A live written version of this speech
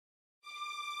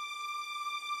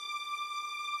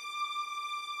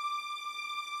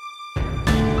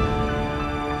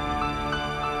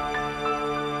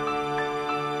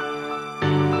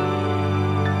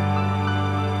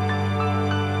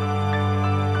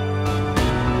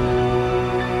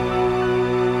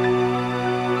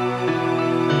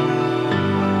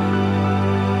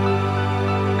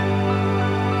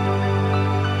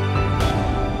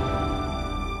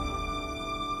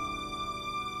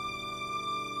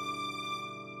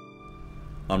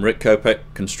I'm Rick Kopek,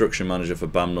 Construction Manager for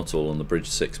BAM Nuttall on the Bridge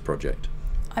 6 project.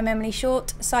 I'm Emily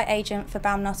Short, Site Agent for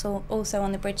BAM Nuttall, also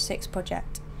on the Bridge 6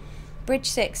 project. Bridge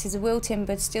 6 is a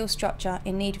wheel-timbered steel structure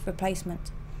in need of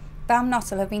replacement. BAM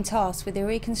Nuttall have been tasked with the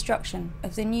reconstruction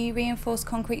of the new reinforced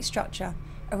concrete structure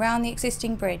around the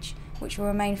existing bridge, which will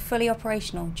remain fully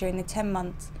operational during the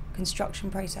 10-month construction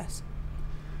process.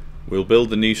 We'll build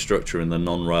the new structure in the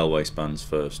non-railway spans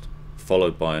first,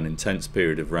 followed by an intense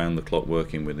period of round-the-clock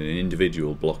working with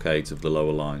individual blockades of the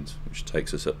lower lines, which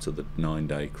takes us up to the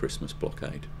 9-day Christmas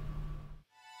blockade.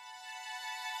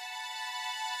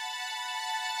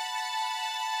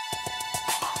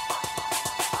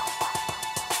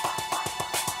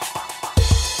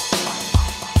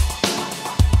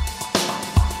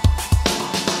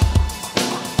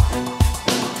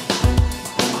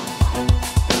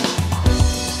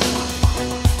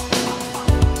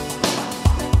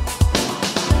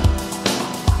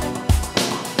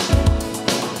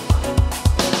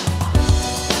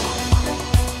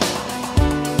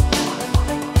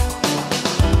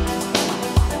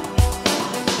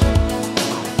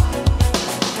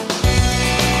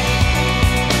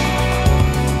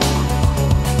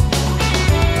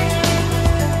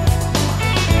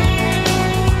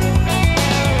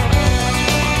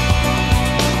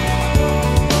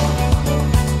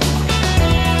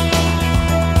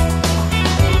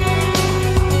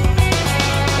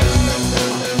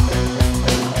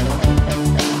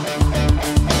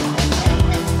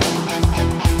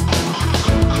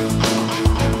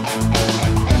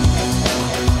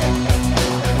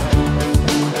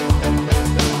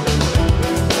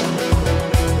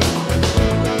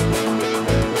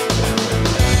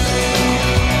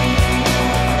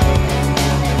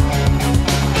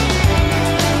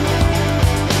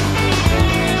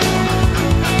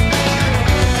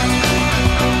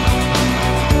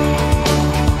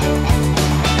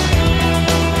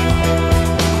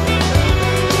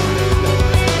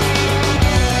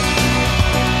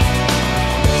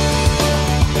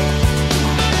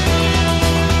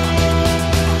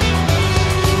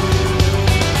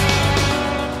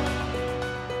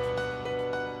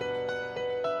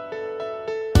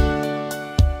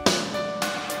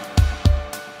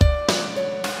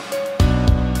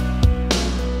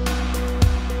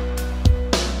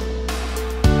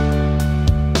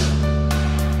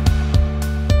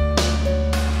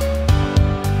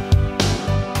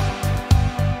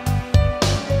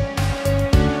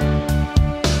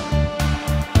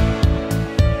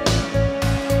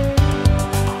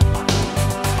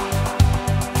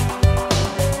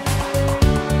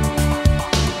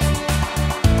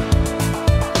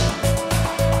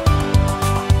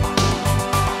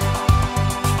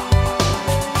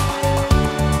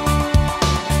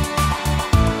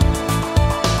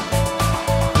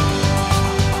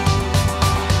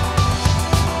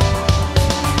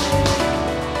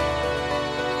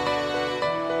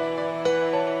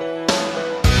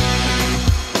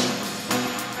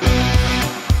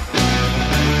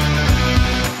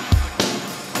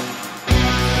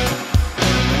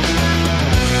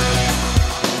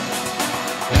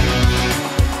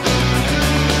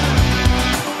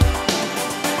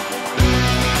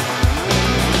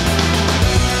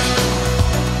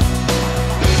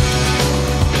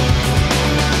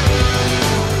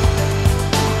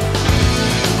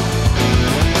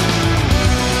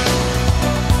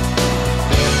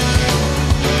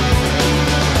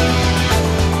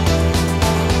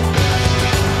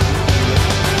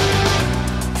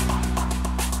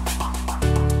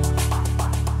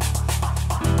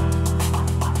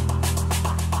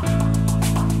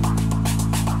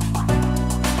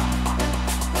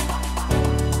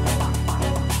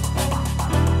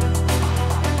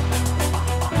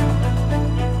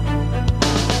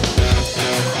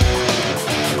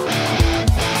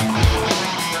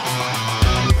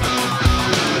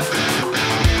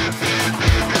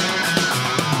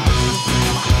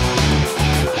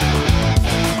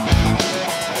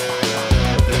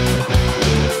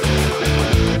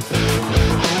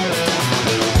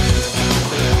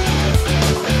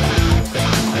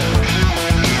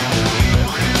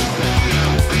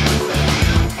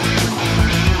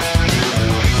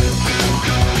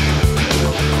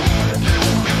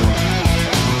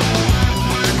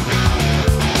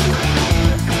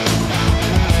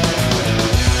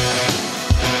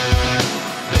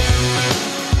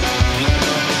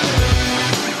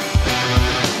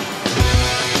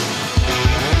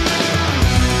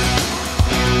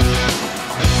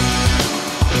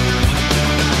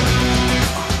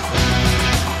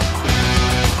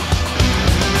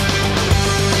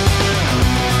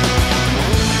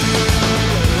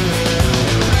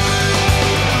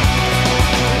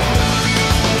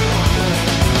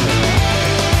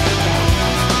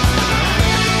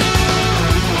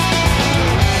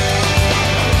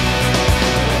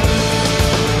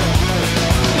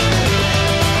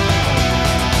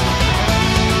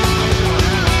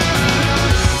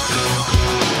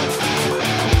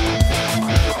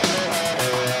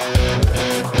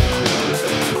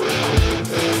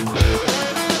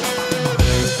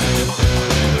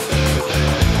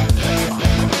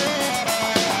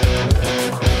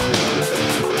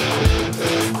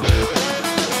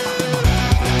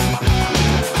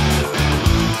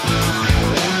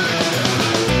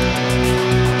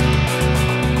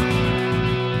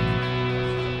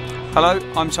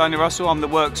 I'm Tony Russell, I'm the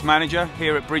Works Manager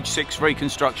here at Bridge 6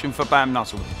 Reconstruction for BAM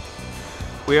Nuttall.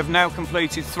 We have now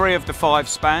completed 3 of the 5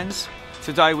 spans.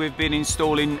 Today we've been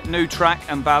installing new track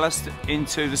and ballast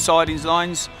into the sidings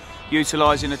lines,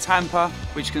 utilising a tamper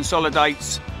which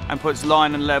consolidates and puts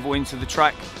line and level into the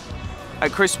track.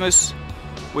 At Christmas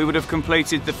we would have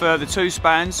completed the further 2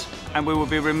 spans, and we will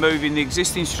be removing the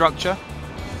existing structure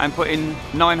and putting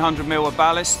 900mm of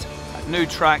ballast, new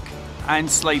track and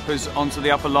sleepers onto the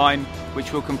upper line,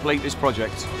 which will complete this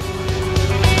project.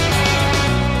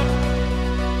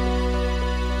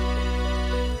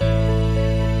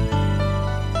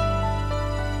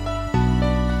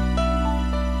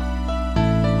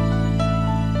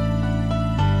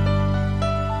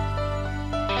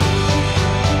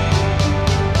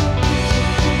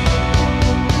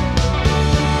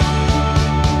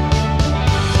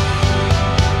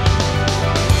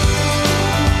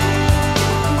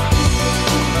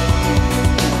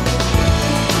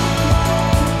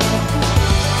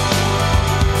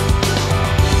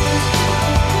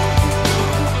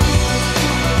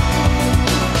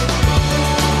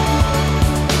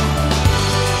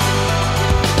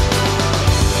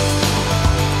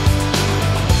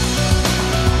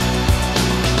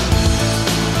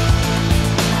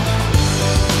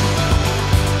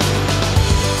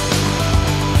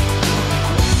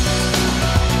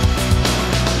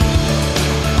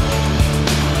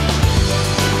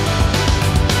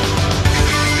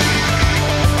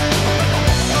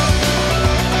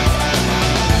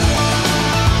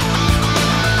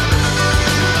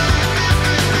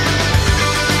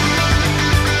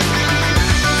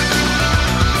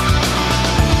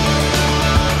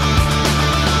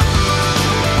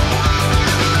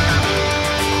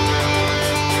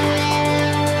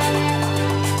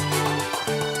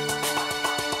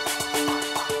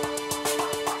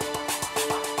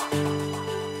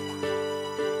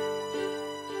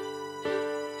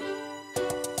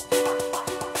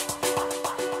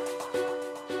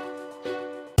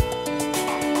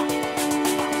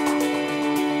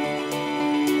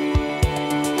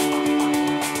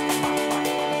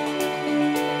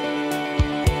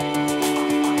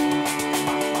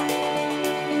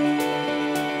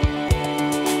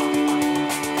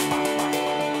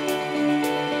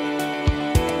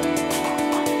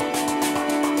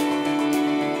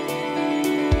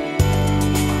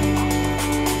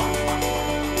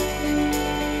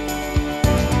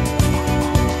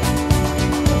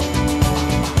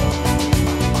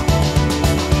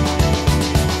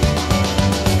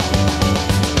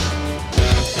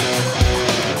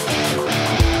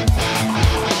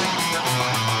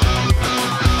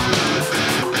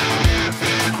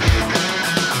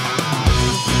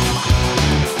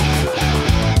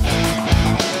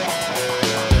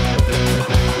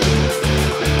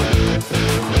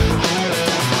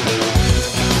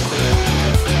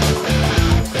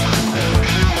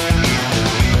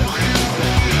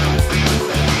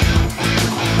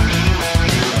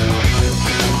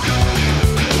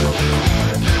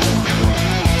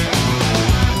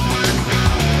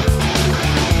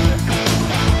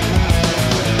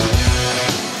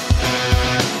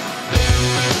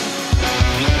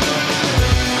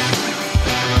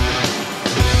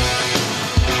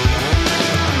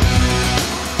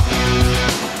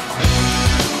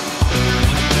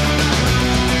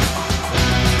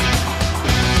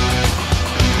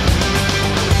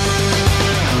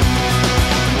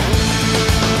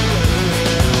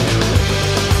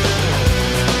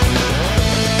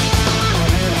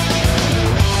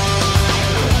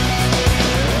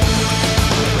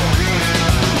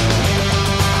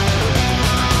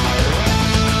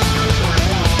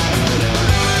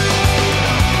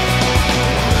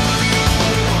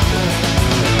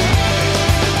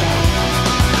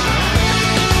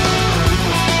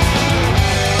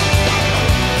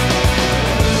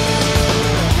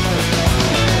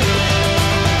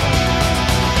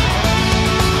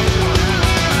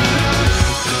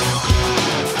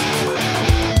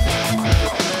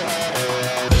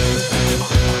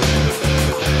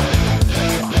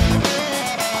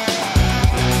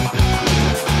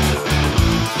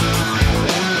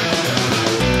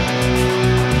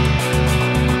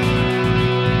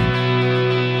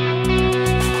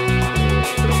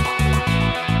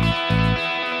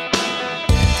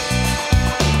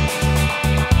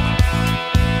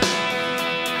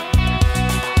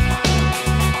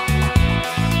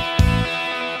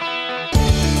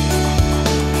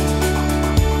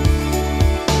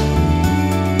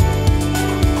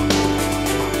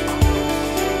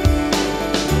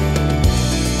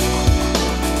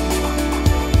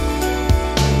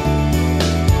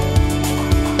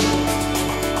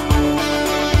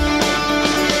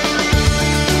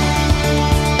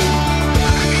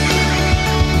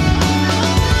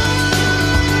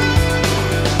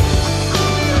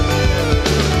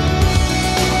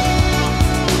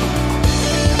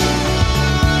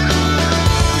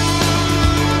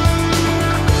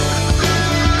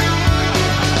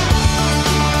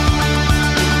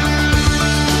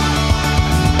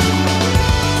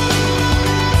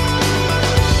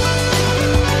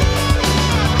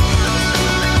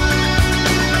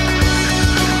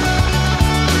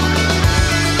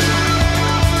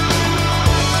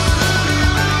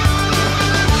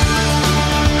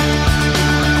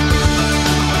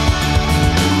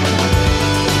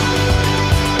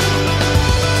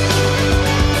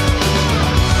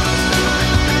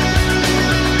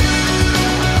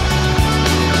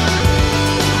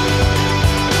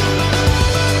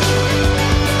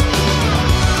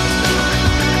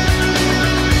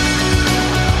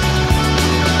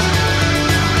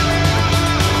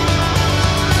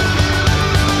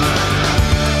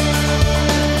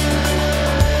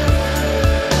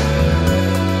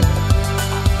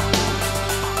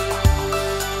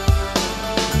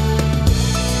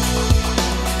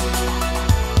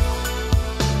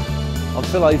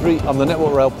 Phil Avery. I'm the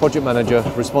Network Rail Project Manager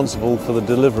responsible for the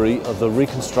delivery of the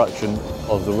reconstruction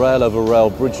of the rail over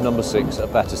rail bridge number 6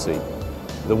 at Battersea.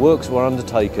 The works were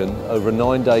undertaken over a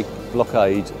 9-day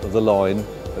blockade of the line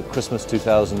at Christmas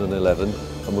 2011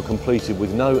 and were completed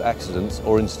with no accidents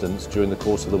or incidents during the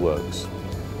course of the works.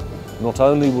 Not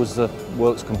only was the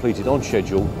works completed on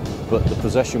schedule, but the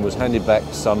possession was handed back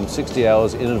some 60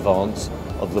 hours in advance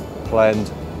of the planned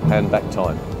hand-back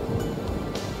time.